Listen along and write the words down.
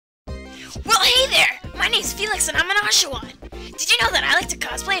name's Felix and I'm an Oshawott. Did you know that I like to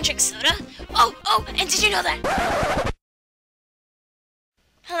cosplay and drink soda? Oh, and did you know that...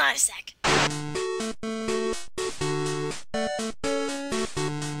 Hold on a sec.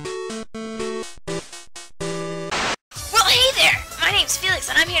 Well, hey there! My name's Felix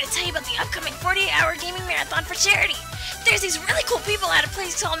and I'm here to tell you about the upcoming 48-hour gaming marathon for charity. There's these really cool people at a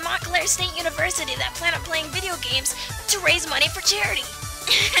place called Montclair State University that plan on playing video games to raise money for charity.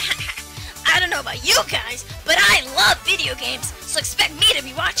 I don't know about you guys, but I love video games, so expect me to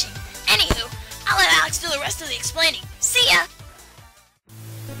be watching. Anywho, I'll let Alex do the rest of the explaining. See ya!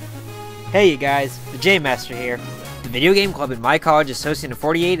 Hey you guys, the J-Master here. The video game club at my college is hosting a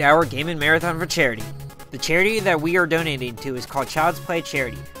 48-hour gaming marathon for charity. The charity that we are donating to is called Child's Play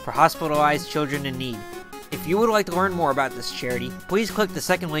Charity for hospitalized children in need. If you would like to learn more about this charity, please click the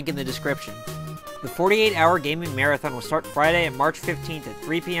second link in the description. The 48-hour gaming marathon will start Friday at March 15th at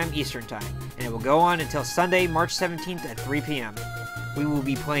 3 p.m. Eastern Time, and it will go on until Sunday, March 17th at 3 p.m. We will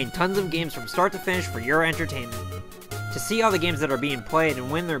be playing tons of games from start to finish for your entertainment. To see all the games that are being played and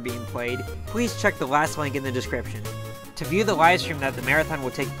when they're being played, please check the last link in the description. To view the live stream that the marathon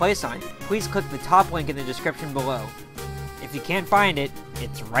will take place on, please click the top link in the description below. If you can't find it,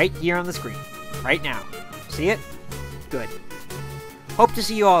 it's right here on the screen, right now. See it? Good. Hope to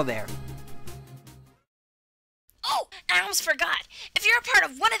see you all there. Oh, and I almost forgot. If you're a part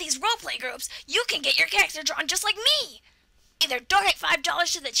of one of these roleplay groups, you can get your character drawn just like me. Either donate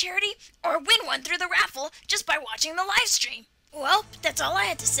 $5 to the charity, or win one through the raffle just by watching the live stream. Well, that's all I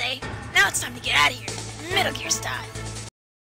had to say. Now it's time to get out of here, Metal Gear style.